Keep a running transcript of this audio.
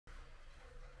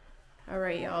All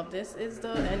right, y'all, this is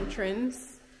the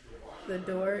entrance. The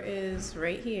door is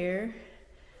right here,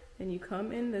 and you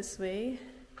come in this way,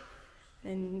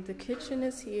 and the kitchen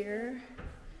is here.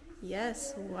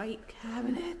 Yes, white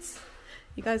cabinets.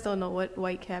 You guys don't know what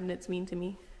white cabinets mean to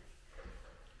me.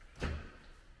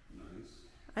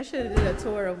 I should have did a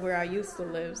tour of where I used to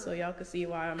live so y'all could see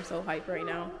why I'm so hyped right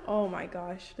now. Oh my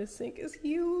gosh, this sink is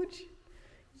huge.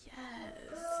 Yes.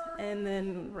 And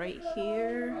then right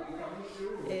here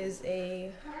is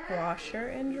a washer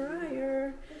and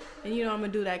dryer. And you know I'm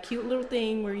gonna do that cute little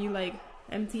thing where you like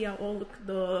empty out all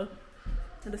the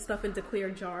stuff into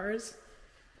clear jars.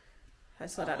 I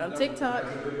saw that on TikTok.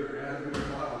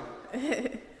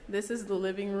 This is the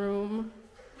living room.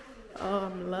 Oh,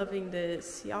 I'm loving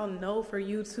this. Y'all know for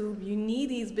YouTube, you need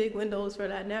these big windows for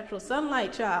that natural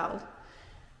sunlight, child.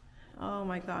 Oh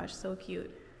my gosh, so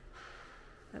cute.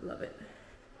 I love it.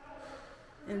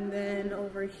 And then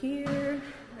over here,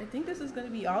 I think this is gonna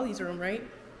be Ollie's room, right?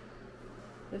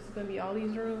 This is gonna be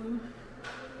Ollie's room.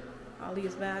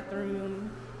 Ollie's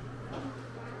bathroom.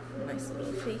 Nice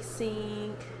little face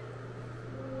sink.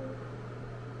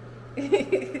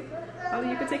 Ollie,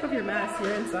 you can take off your mask,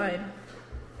 you're inside.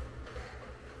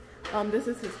 This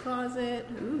is his closet.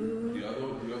 Ooh. The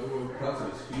other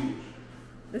closet is huge.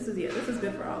 This is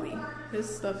good for Ollie.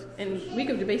 His stuff, and we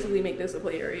could basically make this a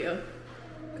play area,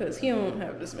 cause he don't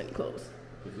have this many clothes.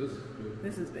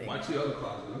 This is big. Watch the other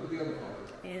closet. Look at the other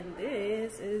closet. And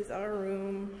this is our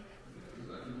room.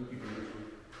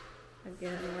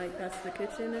 Again, like that's the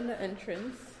kitchen and the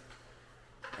entrance.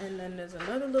 And then there's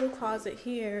another little closet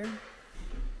here,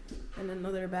 and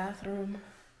another bathroom.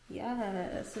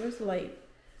 Yes, there's light.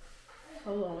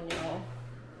 Hold on, y'all.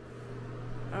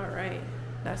 All right,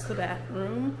 that's the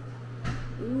bathroom.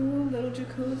 Ooh, little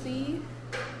jacuzzi.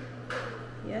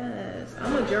 Yes,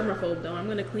 I'm a germaphobe though. I'm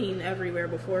gonna clean everywhere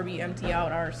before we empty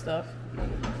out our stuff.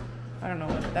 I don't know,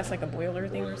 that's like a boiler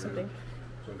thing or something.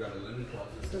 So we got a linen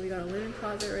closet. So we got a linen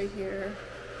closet right here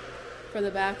for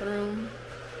the bathroom.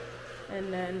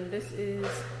 And then this is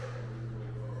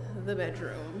the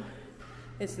bedroom.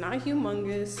 It's not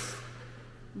humongous,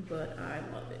 but I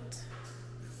love it.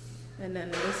 And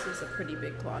then this is a pretty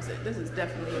big closet. This is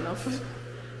definitely enough.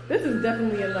 This is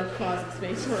definitely enough closet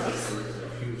space for us.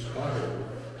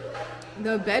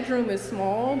 The bedroom is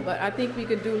small, but I think we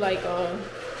could do like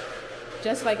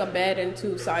just like a bed and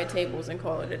 2 side tables and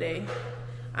call it a day.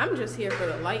 I'm just here for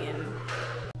the lighting.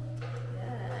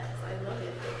 Yes, I love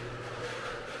it.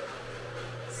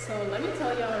 So let me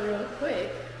tell y'all real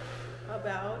quick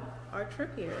about our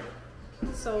trip here.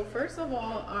 So first of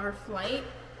all, our flight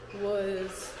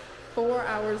was 4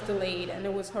 hours delayed, and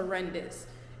it was horrendous.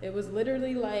 It was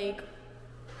literally like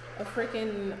a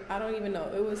freaking, I don't even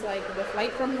know. It was like the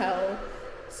flight from hell.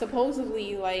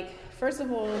 Supposedly, like, first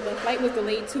of all, the flight was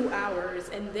delayed 2 hours,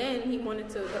 and then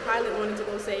the pilot wanted to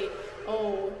go say,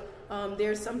 oh,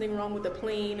 there's something wrong with the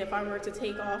plane. If I were to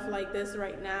take off like this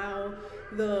right now,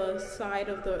 the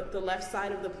left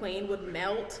side of the plane would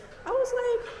melt. I was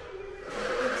like,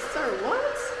 sir,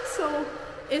 what? So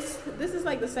this is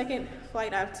like the second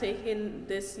flight I've taken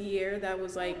this year that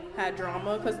was like had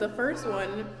drama, because the first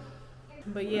one,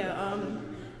 but yeah,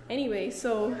 anyway,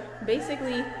 so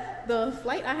basically the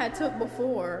flight I had took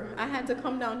before, I had to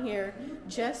come down here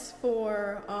just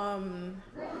for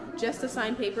just to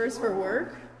sign papers for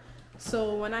work.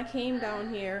 So when I came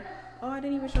down here, oh, I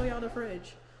didn't even show y'all the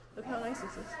fridge. Look how nice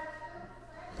this is.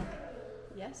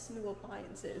 Yes, new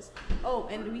appliances. Oh,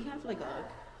 and we have like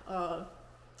a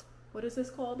what is this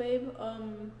called, babe?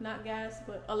 Not gas,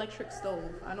 but electric stove.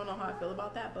 I don't know how I feel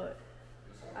about that, but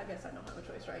I guess I don't have a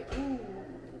choice, right? Ooh,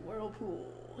 whirlpool.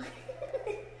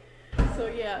 So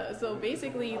yeah, so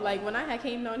basically, like when I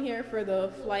came down here for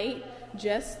the flight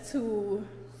just to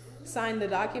sign the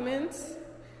documents,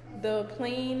 the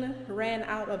plane ran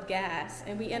out of gas,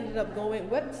 and we ended up going,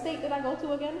 what state did I go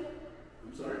to again?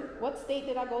 I'm sorry? What state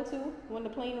did I go to when the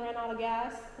plane ran out of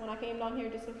gas when I came down here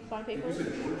just to sign papers?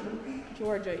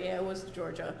 Georgia, yeah, it was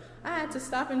Georgia. I had to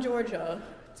stop in Georgia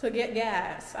to get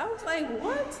gas. I was like,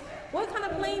 what? What kind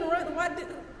of plane run? Why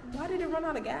did it run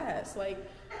out of gas? Like,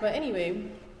 but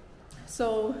anyway,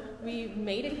 so we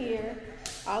made it here.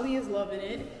 Ollie is loving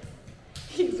it.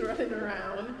 He's running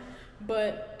around.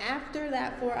 But after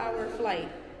that 4-hour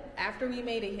flight, after we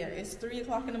made it here, it's 3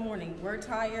 o'clock in the morning. We're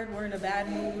tired, we're in a bad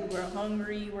mood, we're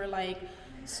hungry, we're like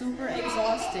super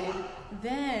exhausted.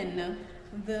 Then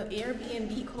the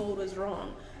Airbnb code was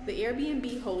wrong. The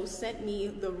Airbnb host sent me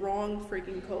the wrong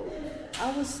freaking code.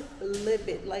 I was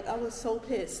livid, like I was so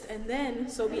pissed. And then,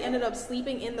 so we ended up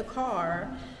sleeping in the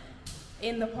car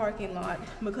in the parking lot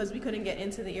because we couldn't get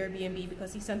into the Airbnb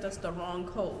because he sent us the wrong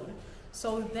code.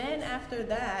 So then after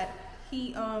that,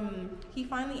 he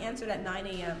finally answered at 9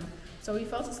 a.m. So he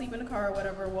fell asleep in the car or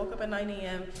whatever, woke up at 9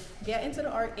 a.m., get into the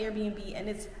Airbnb, and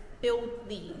it's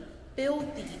filthy.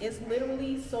 Filthy. It's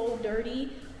literally so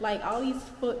dirty. Like, Ollie's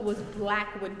foot was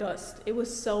black with dust. It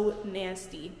was so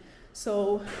nasty.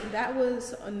 So that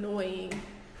was annoying.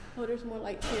 Oh, there's more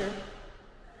lights here.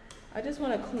 I just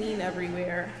want to clean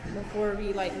everywhere before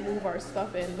we like move our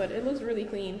stuff in, but it looks really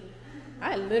clean.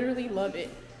 I literally love it.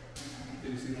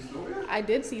 Did you see the store? I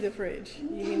did see the fridge.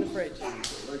 You mean the fridge?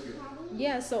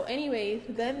 Yeah, so anyway,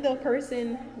 then the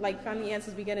person like finally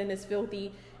answers, we get in, it's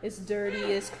filthy, it's dirty,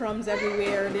 it's crumbs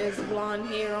everywhere, there's blonde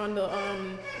hair on the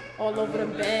all over the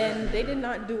bed. They did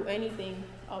not do anything.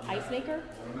 Ice maker?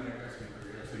 Automatic ice maker,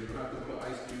 yeah. So you don't have to put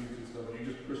ice cubes and stuff. You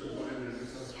just push the button and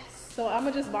it's stuff. Yes. So I'm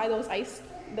gonna just buy those ice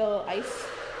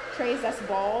trays that's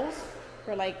balls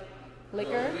for like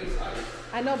liquor.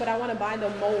 I know, but I want to buy the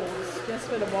molds just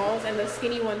for the balls and the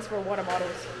skinny ones for water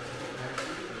bottles.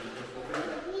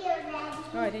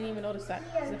 Oh, I didn't even notice that.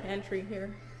 There's a pantry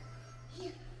here.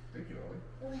 Thank you,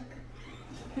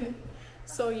 Ollie.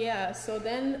 So yeah, so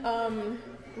then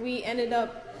we ended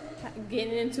up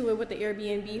getting into it with the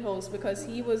Airbnb host because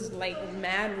he was like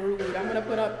mad rude. I'm gonna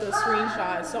put up the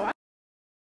screenshot. So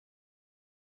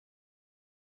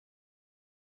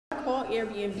I called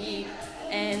Airbnb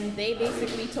and they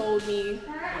basically told me,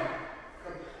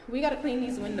 we gotta clean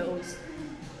these windows.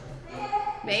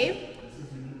 Babe?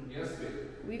 Yes, babe.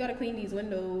 We gotta clean these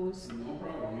windows. No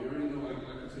problem. You already know I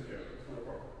can take care of it. It's not a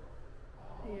problem.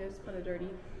 Yeah, it's kind of dirty.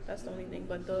 That's the only thing.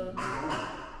 But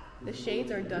the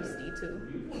shades are dusty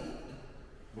too.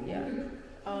 Yeah.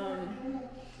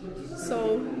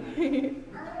 So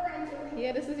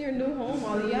yeah, this is your new home,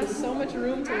 Ollie. You have so much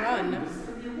room to run.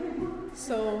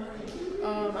 So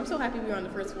I'm so happy we were on the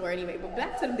first floor anyway. But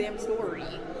back to the damn story.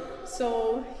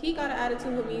 So he got an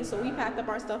attitude with me, so we packed up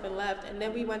our stuff and left, and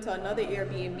then we went to another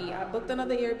Airbnb. I booked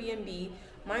another Airbnb.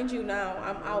 Mind you, now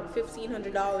I'm out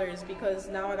 $1,500 because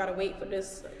now I gotta wait for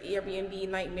this Airbnb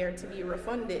nightmare to be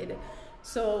refunded.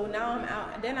 So now I'm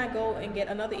out. Then I go and get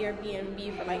another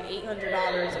Airbnb for like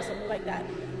 $800 or something like that.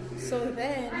 So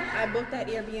then I booked that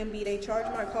Airbnb, they charge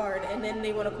my card, and then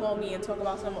they want to call me and talk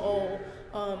about some,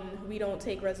 we don't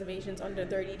take reservations under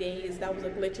 30 days. That was a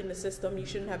glitch in the system. You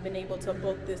shouldn't have been able to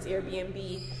book this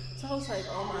Airbnb. So I was like,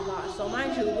 oh my gosh. So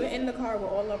mind you, we're in the car with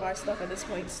all of our stuff at this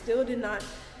point. Still did not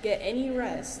get any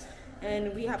rest.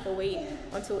 And we have to wait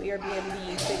until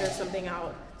Airbnb figures something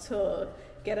out to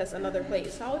get us another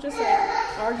place. So I was just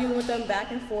like arguing with them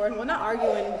back and forth. Well, not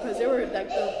arguing because they were like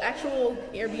the actual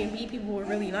Airbnb people were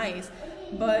really nice,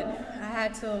 but I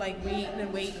had to like wait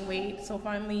and wait and wait. So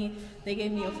finally they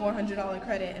gave me a $400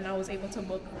 credit and I was able to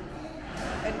book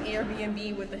an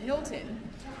Airbnb with the Hilton.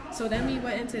 So then we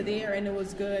went into there and it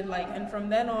was good. Like, and from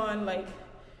then on, like,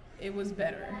 it was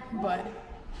better. But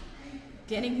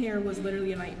getting here was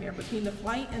literally a nightmare. Between the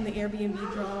flight and the Airbnb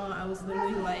draw, I was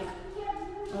literally like,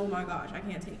 oh my gosh, I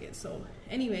can't take it. So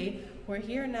anyway, we're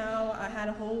here now. I had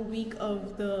a whole week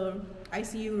of the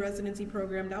ICU residency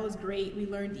program. That was great. We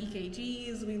learned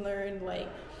EKGs. We learned like,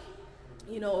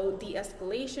 you know,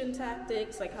 de-escalation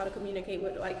tactics, like how to communicate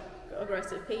with like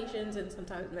aggressive patients and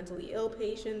sometimes mentally ill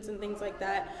patients and things like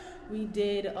that. We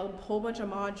did a whole bunch of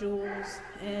modules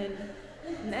and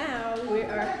now we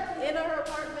are in our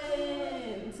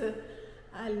apartment.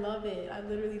 I love it. I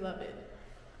literally love it.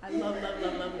 I love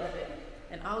it.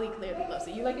 And Ollie clearly loves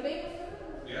it. You like it, babe?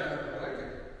 Yeah, I like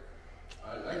it.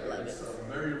 I like it. It's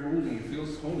very roomy. It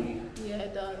feels homey. Yeah,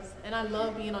 it does. And I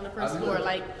love being on the first floor.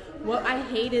 Like, what I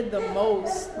hated the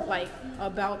most, like,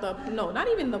 about not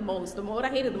even the most. What I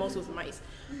hated the most was mice.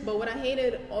 But what I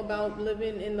hated about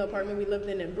living in the apartment we lived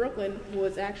in Brooklyn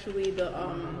was actually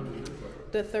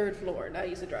the third floor. That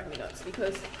used to drive me nuts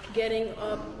because getting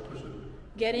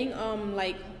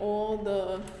like all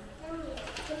the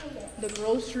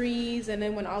groceries, and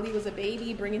then when Ollie was a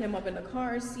baby, bringing him up in the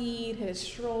car seat, his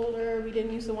stroller, we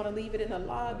didn't used to want to leave it in the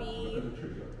lobby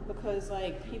because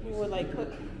like people would like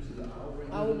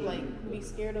I would like be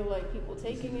scared of like people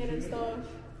taking it and stuff.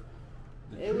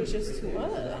 It was just too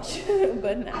much.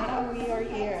 But now we are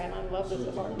here and I love this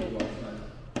apartment.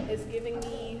 It's giving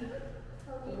me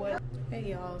what.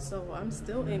 Hey y'all, so I'm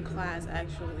still in class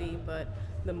actually, but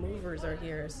the movers are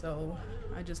here, so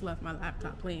I just left my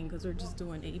laptop playing because we're just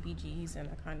doing ABGs and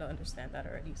I kind of understand that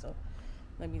already. So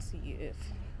let me see if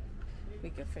we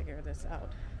can figure this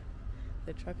out.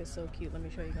 The truck is so cute. Let me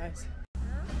show you guys.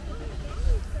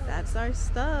 That's our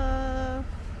stuff.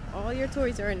 All your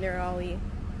toys are in there, Ollie.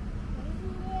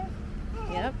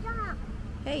 Yep.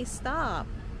 Hey, stop.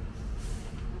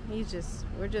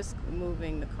 We're just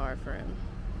moving the car for him.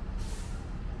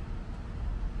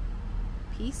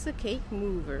 Piece of cake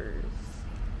movers.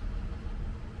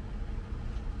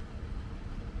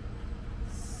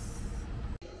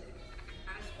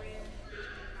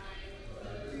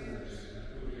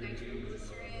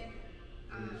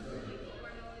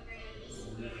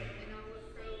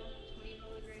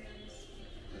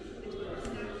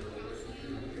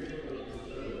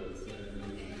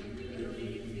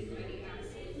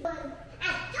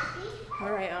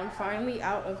 Alright, I'm finally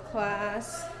out of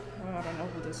class. Oh, I don't know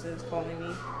who this is calling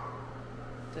me.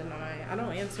 Deny. I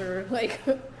don't answer like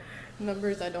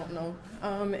numbers I don't know.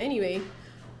 Anyway,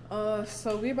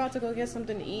 so we're about to go get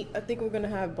something to eat. I think we're gonna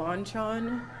have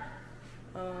banchan.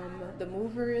 The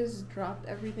movers dropped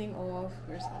everything off.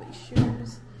 Where's all these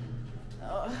shoes?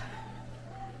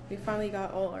 We finally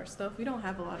got all our stuff. We don't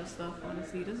have a lot of stuff,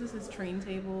 honestly. This is his train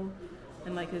table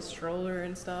and like his stroller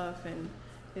and stuff, and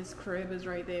his crib is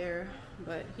right there.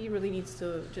 But he really needs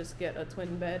to just get a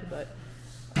twin bed, but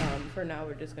for now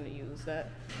we're just gonna use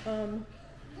that.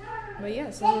 But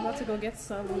yeah, so we're about to go get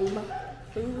some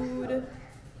food.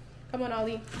 Come on,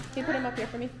 Ollie. Can you put him up here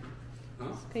for me?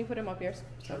 Huh? Can you put him up here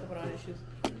so I can put on his shoes?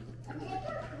 I'll take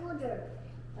a scooter.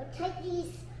 I'll take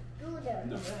these scooter.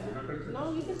 No, we're not gonna take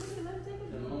No, you can let him take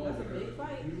it. No, That's a big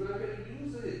fight. he's not gonna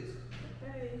use it.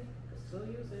 Okay, still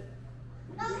use it.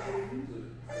 He's not gonna use it.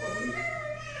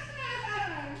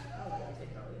 Oh, I'll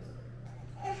take Ollie's.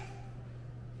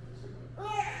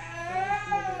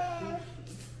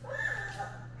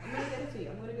 I'm gonna give it to you.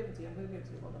 I'm gonna give it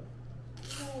to you. Hold on.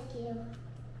 Thank you.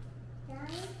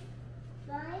 Daddy,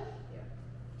 right? Yeah.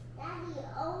 Daddy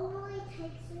always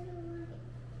takes it away.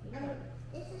 And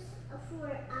this is for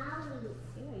Ollie.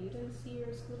 Yeah, you didn't see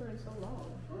your scooter in so long.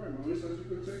 Alright, mommy says you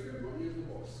can take it. Mommy is the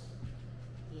boss.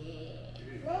 Yeah.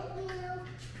 Thank you.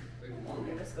 Thank you, mommy.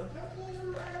 Okay, let's go. Thank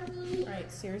you, Mommy. Alright,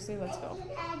 seriously, let's go. Thank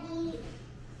you,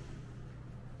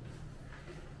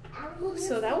 Daddy.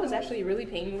 So that was actually really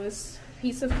painless.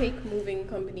 Piece of cake moving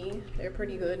company. They're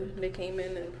pretty good. They came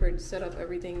in and set up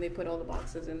everything. They put all the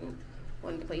boxes in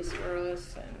one place for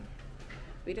us, and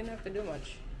we didn't have to do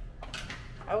much.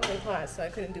 I was in class, so I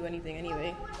couldn't do anything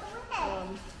anyway.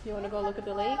 You want to go look at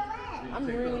the lake? I'm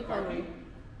really hungry.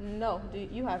 No,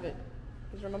 you have it.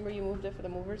 Because remember you moved it for the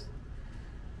movers?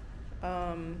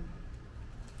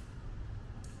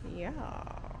 Yeah.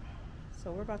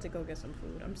 So we're about to go get some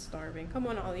food. I'm starving. Come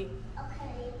on, Ollie.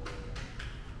 Okay.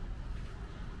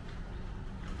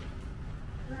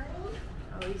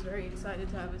 Ollie's very excited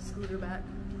to have his scooter back.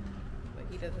 But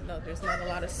he doesn't know there's not a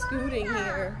lot of scooting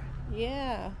here.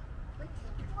 Yeah.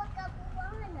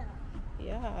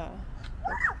 Yeah.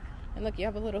 And look, you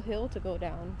have a little hill to go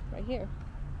down right here.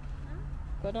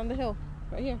 Go down the hill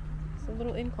right here. It's a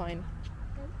little incline.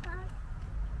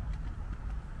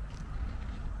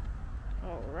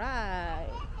 All right.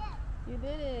 You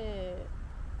did it.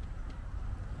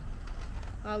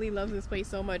 Ollie loves this place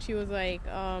so much. He was like,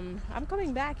 I'm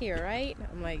coming back here, right?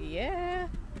 I'm like, yeah.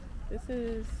 This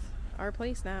is our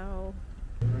place now.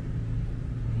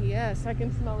 Yes, I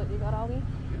can smell it. You got Ollie?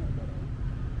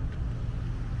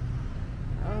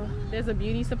 Oh, there's a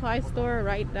beauty supply store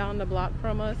right down the block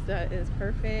from us that is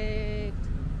perfect.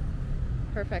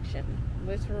 Perfection.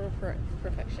 Literal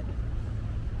perfection.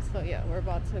 So yeah, we're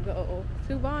about to go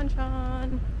to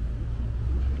banchan.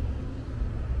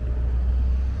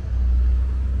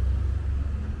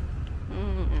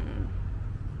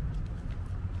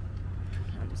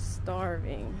 I'm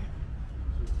starving.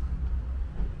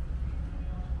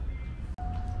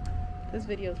 This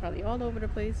video is probably all over the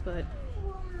place, but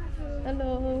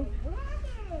hello.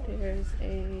 There's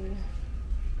a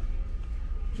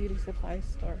beauty supply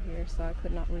store here, so I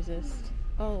could not resist.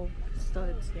 Oh,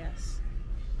 studs, yes.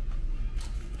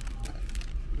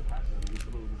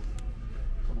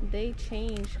 They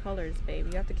change colors, babe.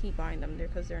 You have to keep buying them there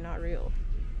because they're not real.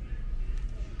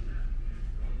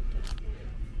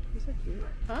 These are cute.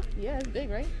 Huh? Yeah, it's big,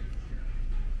 right?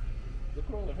 Look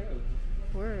at all the hair.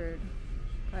 Word.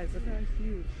 Guys, look how it's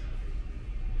huge.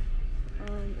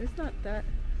 It's not that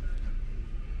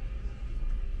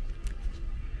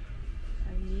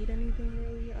I need anything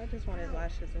really. I just wanted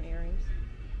lashes and earrings.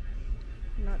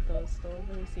 Not those though.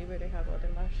 Let me see where they have other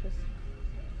lashes.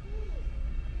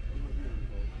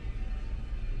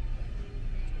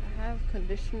 I have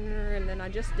conditioner, and then I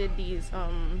just did these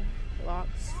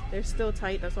locks. They're still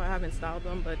tight, that's why I haven't styled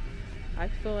them, but I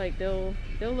feel like they'll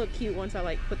look cute once I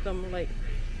like put them like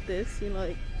this, you know,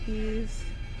 like these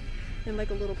in like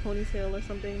a little ponytail or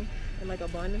something, and like a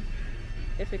bun.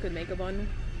 If it could make a bun,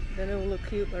 then it will look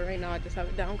cute, but right now I just have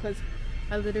it down because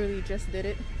I literally just did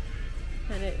it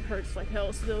and it hurts like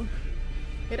hell still.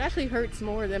 It actually hurts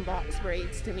more than box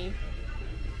braids to me.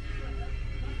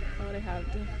 Oh, the have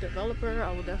the developer.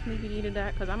 I will definitely be needing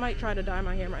that because I might try to dye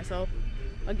my hair myself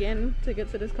again to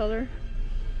get to this color.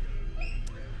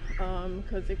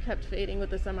 Because it kept fading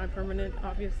with the semi-permanent,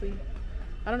 obviously.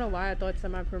 I don't know why I thought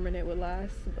semi-permanent would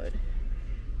last, but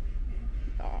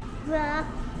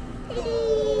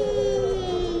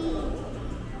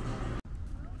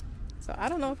so I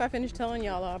don't know if I finished telling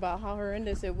y'all about how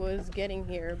horrendous it was getting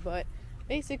here, but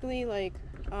basically, like,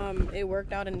 it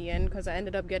worked out in the end because I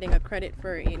ended up getting a credit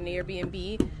for an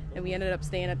Airbnb, and we ended up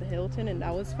staying at the Hilton, and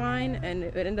that was fine. And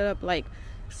it ended up like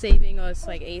saving us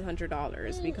like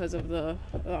 $800 because of the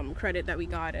credit that we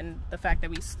got and the fact that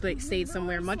we stayed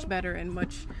somewhere much better and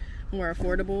much more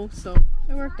affordable. So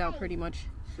it worked out pretty much.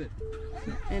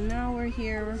 And now we're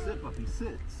here,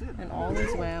 and all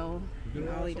is well. And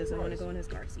Ollie doesn't want to go in his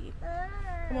car seat.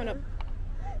 Come on up.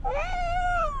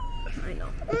 I know.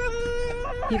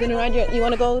 You gonna ride your? You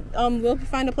want to go? We'll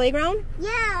find a playground.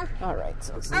 Yeah. All right.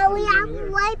 So We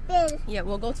have wipers. yeah,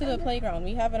 we'll go to the playground.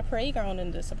 We have a playground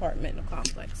in this apartment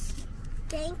complex.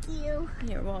 Thank you.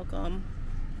 You're welcome.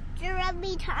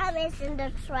 Jeremy Thomas in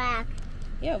the track.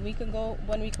 Yeah, we can go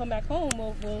when we come back home.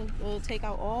 We'll take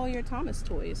out all your Thomas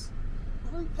toys.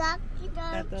 We got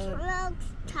At the the- truck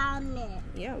Thomas.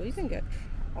 Yeah, we can get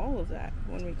all of that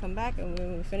when we come back and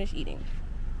when we finish eating.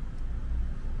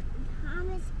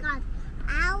 Thomas got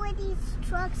all of these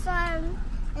trucks on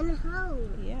and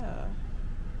home. Yeah.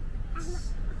 And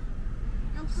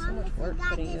So Thomas much work got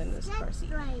putting you in this jet car seat.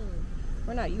 train.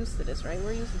 We're not used to this, right?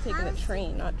 We're used to taking the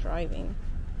train, not driving.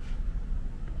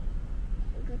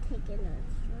 We're taking a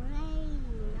train.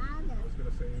 I was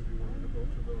gonna say if you wanted to go to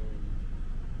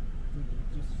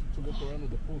just to look around at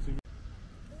the pool.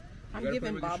 I'm gotta giving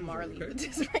play with your Bob shoes, Marley okay? with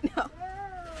this right now.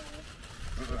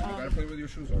 You gotta play with your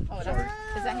shoes on. Oh, Sorry.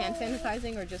 is that hand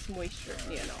sanitizing or just moisture?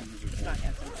 Yeah, no, it's not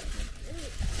hand sanitizing.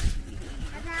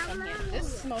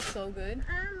 This smells so good.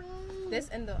 Mommy. This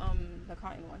and the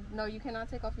cotton one. No, you cannot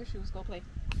take off your shoes. Go play.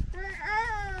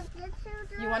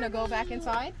 You want to go back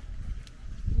inside?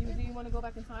 Do you want to go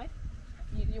back inside?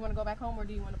 You want to go back home or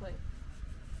do you want to play?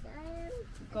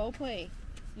 Go play.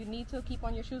 You need to keep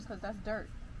on your shoes because that's dirt.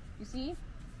 You see?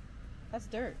 That's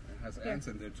dirt. It has Here. ants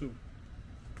in there too.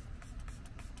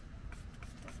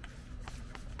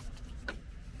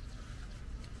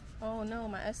 Oh no,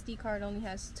 my SD card only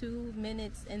has 2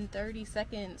 minutes and 30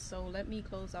 seconds. So let me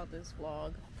close out this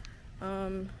vlog.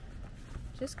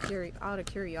 Just out of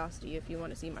curiosity if you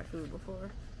want to see my food before.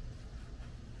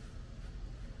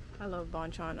 I love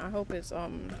banchan. I hope it's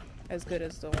as good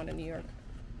as the one in New York.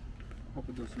 Hope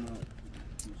it does smell.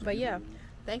 But yeah,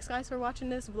 thanks guys for watching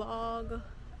this vlog.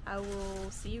 I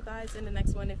will see you guys in the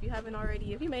next one. If you haven't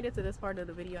already, if you made it to this part of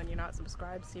the video and you're not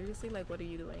subscribed, seriously, like, what are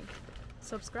you doing?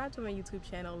 Subscribe to my YouTube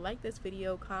channel, like this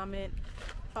video, comment,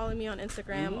 follow me on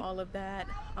Instagram, all of that.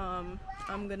 I'm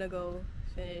gonna go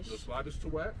finish The slide is too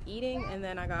wet. eating, and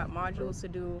then I got modules to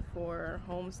do for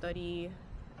home study.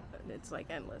 It's like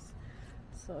endless.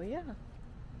 So yeah,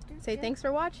 say thanks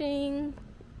for watching.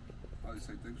 I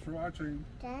say thanks for watching.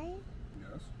 Dad?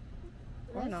 Yes.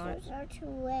 Or not. Are too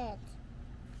wet.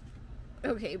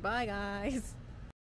 Okay, bye guys.